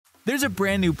There's a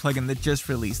brand new plugin that just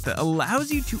released that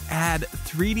allows you to add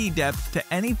 3D depth to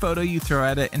any photo you throw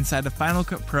at it inside of Final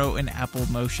Cut Pro and Apple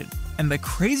Motion. And the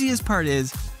craziest part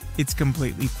is, it's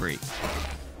completely free.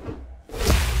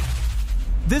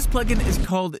 This plugin is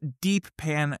called Deep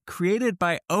Pan, created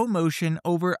by Motion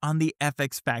over on the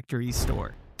FX Factory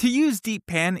store. To use Deep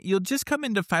Pan, you'll just come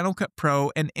into Final Cut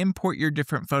Pro and import your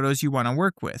different photos you want to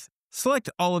work with. Select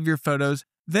all of your photos,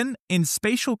 then in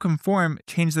Spatial Conform,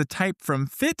 change the type from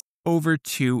Fit over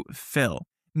to Fill.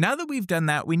 Now that we've done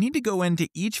that, we need to go into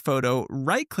each photo,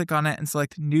 right-click on it, and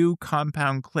select New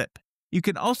Compound Clip. You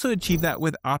can also achieve that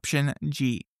with Option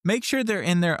G. Make sure they're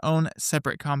in their own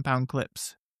separate compound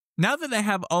clips. Now that I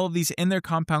have all of these in their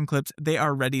compound clips, they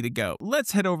are ready to go.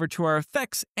 Let's head over to our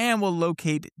effects and we'll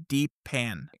locate Deep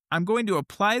Pan. I'm going to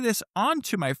apply this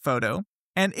onto my photo.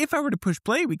 And if I were to push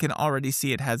play, we can already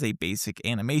see it has a basic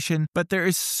animation, but there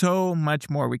is so much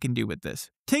more we can do with this.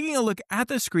 Taking a look at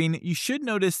the screen, you should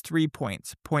notice 3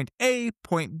 points, point A,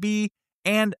 point B,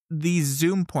 and the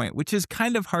zoom point, which is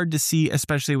kind of hard to see,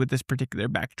 especially with this particular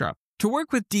backdrop. To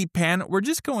work with Deep Pan, we're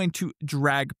just going to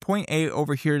drag point A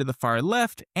over here to the far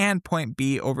left and point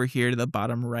B over here to the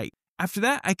bottom right. After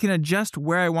that, I can adjust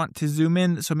where I want to zoom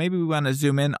in. So maybe we want to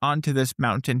zoom in onto this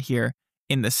mountain here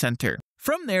in the center.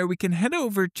 From there, we can head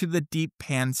over to the Deep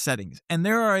Pan settings, and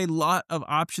there are a lot of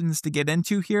options to get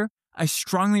into here. I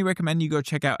strongly recommend you go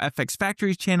check out FX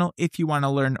Factory's channel if you want to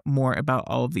learn more about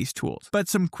all of these tools. But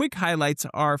some quick highlights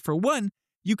are, for one,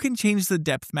 you can change the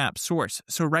depth map source.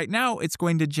 So right now it's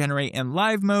going to generate in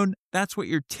live mode. That's what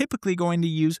you're typically going to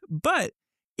use. But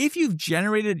if you've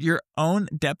generated your own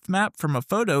depth map from a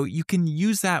photo, you can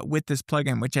use that with this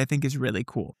plugin, which I think is really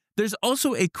cool. There's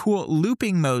also a cool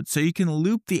looping mode, so you can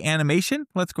loop the animation.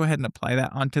 Let's go ahead and apply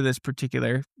that onto this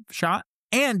particular shot.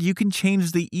 And you can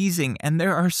change the easing, and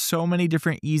there are so many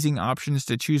different easing options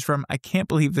to choose from. I can't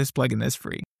believe this plugin is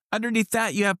free. Underneath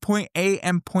that, you have point A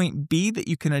and point B that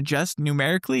you can adjust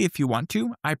numerically if you want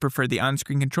to. I prefer the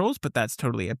on-screen controls, but that's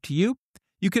totally up to you.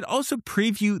 You can also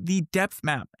preview the depth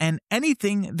map, and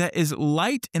anything that is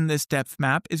light in this depth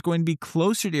map is going to be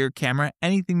closer to your camera.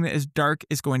 Anything that is dark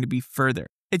is going to be further.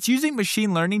 It's using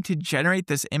machine learning to generate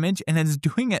this image, and it's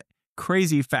doing it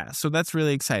crazy fast, so that's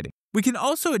really exciting. We can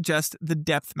also adjust the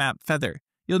depth map feather.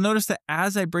 You'll notice that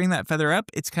as I bring that feather up,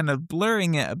 it's kind of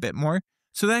blurring it a bit more,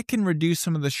 so that can reduce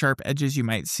some of the sharp edges you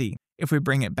might see. If we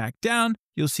bring it back down,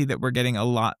 you'll see that we're getting a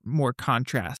lot more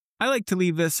contrast. I like to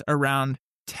leave this around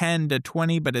 10 to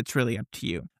 20, but it's really up to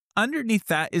you. Underneath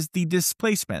that is the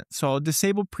displacement. So I'll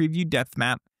disable preview depth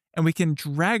map, and we can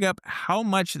drag up how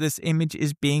much this image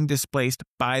is being displaced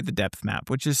by the depth map,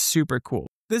 which is super cool.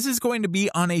 This is going to be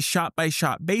on a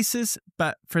shot-by-shot basis,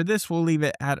 but for this, we'll leave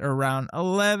it at around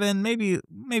 11, maybe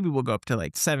we'll go up to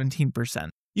like 17%.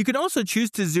 You can also choose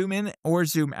to zoom in or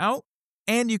zoom out,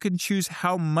 and you can choose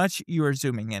how much you are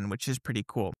zooming in, which is pretty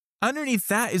cool. Underneath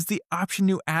that is the option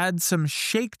to add some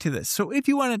shake to this. So if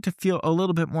you want it to feel a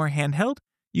little bit more handheld,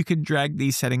 you can drag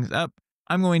these settings up.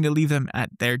 I'm going to leave them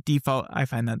at their default. I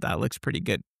find that that looks pretty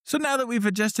good. So now that we've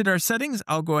adjusted our settings,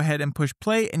 I'll go ahead and push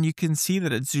play, and you can see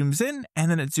that it zooms in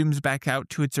and then it zooms back out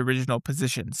to its original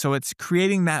position. So it's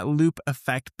creating that loop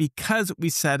effect because we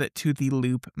set it to the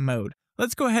loop mode.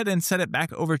 Let's go ahead and set it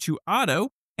back over to auto.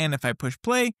 And if I push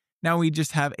play, now we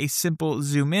just have a simple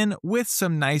zoom in with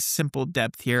some nice simple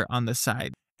depth here on the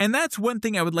side. And that's one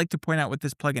thing I would like to point out with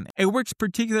this plugin. It works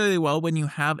particularly well when you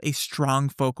have a strong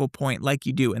focal point like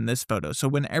you do in this photo. So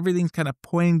when everything's kind of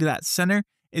pointing to that center,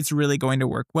 it's really going to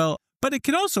work well. But it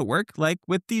can also work like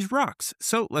with these rocks.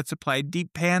 So let's apply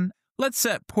Deep Pan. Let's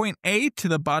set point A to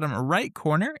the bottom right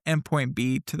corner and point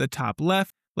B to the top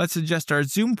left. Let's adjust our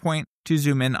zoom point to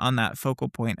zoom in on that focal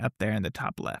point up there in the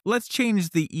top left. Let's change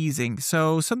the easing.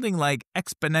 So something like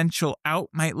exponential out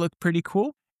might look pretty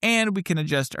cool. And we can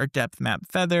adjust our depth map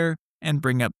feather and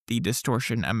bring up the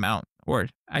distortion amount, or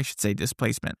I should say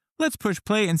displacement. Let's push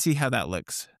play and see how that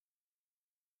looks.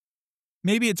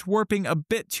 Maybe it's warping a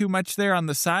bit too much there on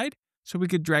the side, so we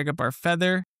could drag up our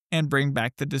feather and bring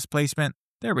back the displacement.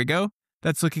 There we go.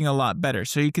 That's looking a lot better.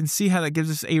 So you can see how that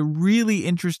gives us a really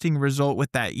interesting result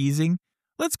with that easing.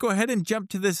 Let's go ahead and jump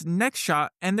to this next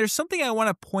shot. And there's something I want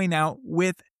to point out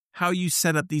with how you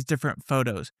set up these different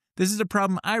photos. This is a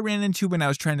problem I ran into when I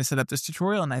was trying to set up this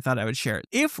tutorial, and I thought I would share it.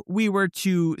 If we were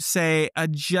to, say,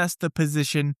 adjust the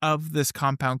position of this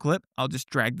compound clip, I'll just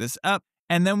drag this up,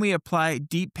 and then we apply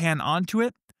Deep Pan onto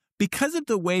it. Because of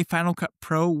the way Final Cut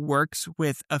Pro works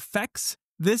with effects,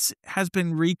 this has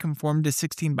been reconformed to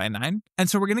 16:9. And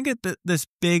so we're going to get this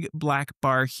big black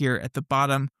bar here at the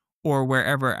bottom or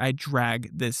wherever I drag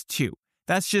this to.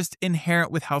 That's just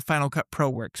inherent with how Final Cut Pro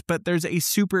works, but there's a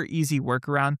super easy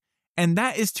workaround. And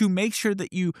that is to make sure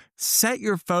that you set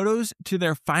your photos to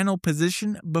their final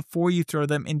position before you throw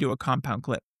them into a compound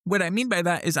clip. What I mean by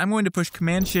that is I'm going to push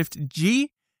Command-Shift-G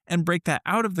and break that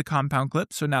out of the compound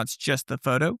clip. So now it's just the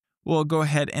photo. We'll go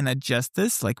ahead and adjust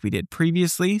this like we did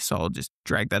previously. So I'll just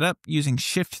drag that up using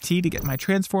Shift-T to get my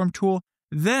transform tool.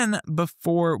 Then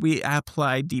before we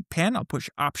apply deep pan, I'll push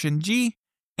Option-G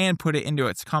and put it into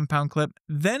its compound clip.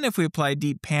 Then if we apply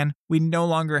deep pan, we no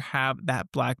longer have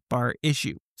that black bar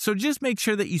issue. So just make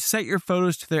sure that you set your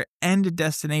photos to their end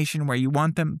destination where you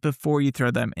want them before you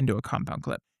throw them into a compound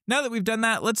clip. Now that we've done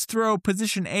that, let's throw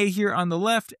position A here on the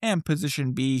left and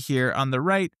position B here on the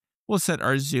right. We'll set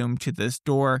our zoom to this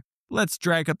door. Let's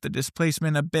drag up the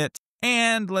displacement a bit,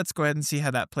 and let's go ahead and see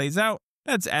how that plays out.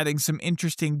 That's adding some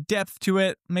interesting depth to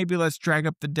it. Maybe let's drag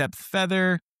up the depth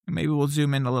feather, and maybe we'll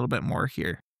zoom in a little bit more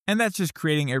here. And that's just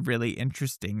creating a really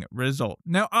interesting result.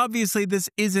 Now, obviously, this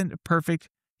isn't perfect.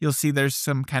 You'll see there's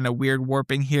some kind of weird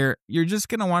warping here. You're just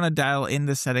going to want to dial in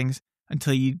the settings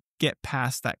until you get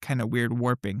past that kind of weird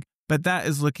warping. But that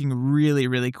is looking really,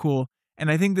 really cool. And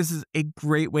I think this is a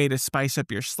great way to spice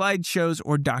up your slideshows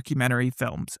or documentary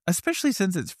films, especially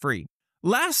since it's free.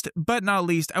 Last but not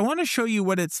least, I want to show you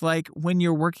what it's like when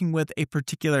you're working with a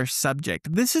particular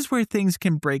subject. This is where things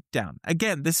can break down.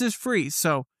 Again, this is free,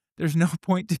 so there's no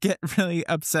point to get really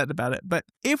upset about it. But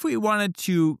if we wanted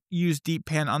to use deep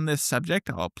pan on this subject,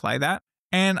 I'll apply that.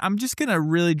 And I'm just going to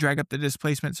really drag up the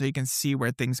displacement so you can see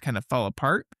where things kind of fall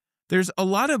apart. There's a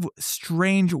lot of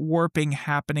strange warping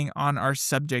happening on our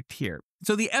subject here.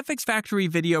 So the FX Factory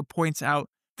video points out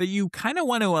that you kind of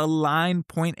want to align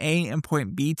point A and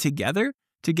point B together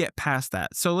to get past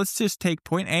that. So let's just take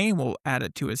point A and we'll add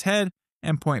it to his head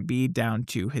and point B down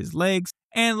to his legs.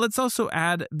 And let's also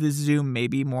add the zoom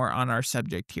maybe more on our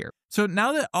subject here. So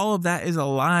now that all of that is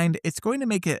aligned, it's going to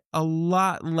make it a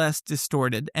lot less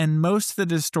distorted, and most of the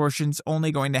distortion's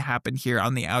only going to happen here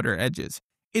on the outer edges.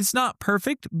 It's not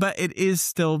perfect, but it is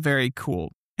still very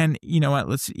cool. And you know what?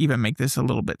 Let's even make this a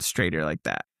little bit straighter like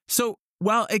that. So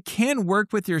while it can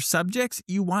work with your subjects,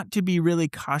 you want to be really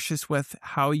cautious with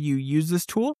how you use this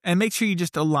tool and make sure you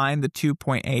just align the two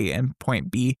point A and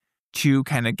point B to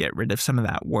kind of get rid of some of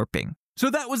that warping. So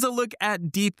that was a look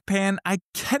at Deep Pan. I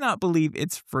cannot believe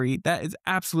it's free. That is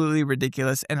absolutely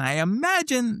ridiculous. And I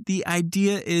imagine the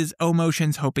idea is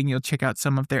OMotion's hoping you'll check out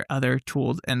some of their other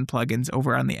tools and plugins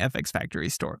over on the FX Factory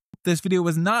store. This video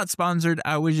was not sponsored.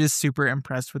 I was just super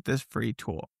impressed with this free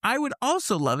tool. I would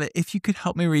also love it if you could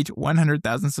help me reach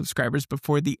 100,000 subscribers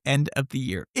before the end of the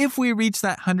year. If we reach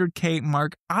that 100K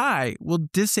mark, I will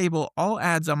disable all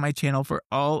ads on my channel for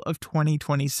all of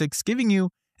 2026, giving you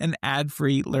an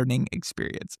ad-free learning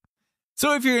experience.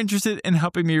 So if you're interested in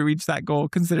helping me reach that goal,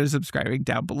 consider subscribing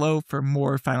down below for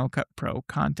more Final Cut Pro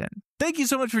content. Thank you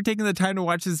so much for taking the time to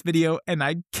watch this video, and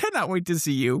I cannot wait to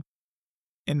see you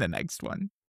in the next one.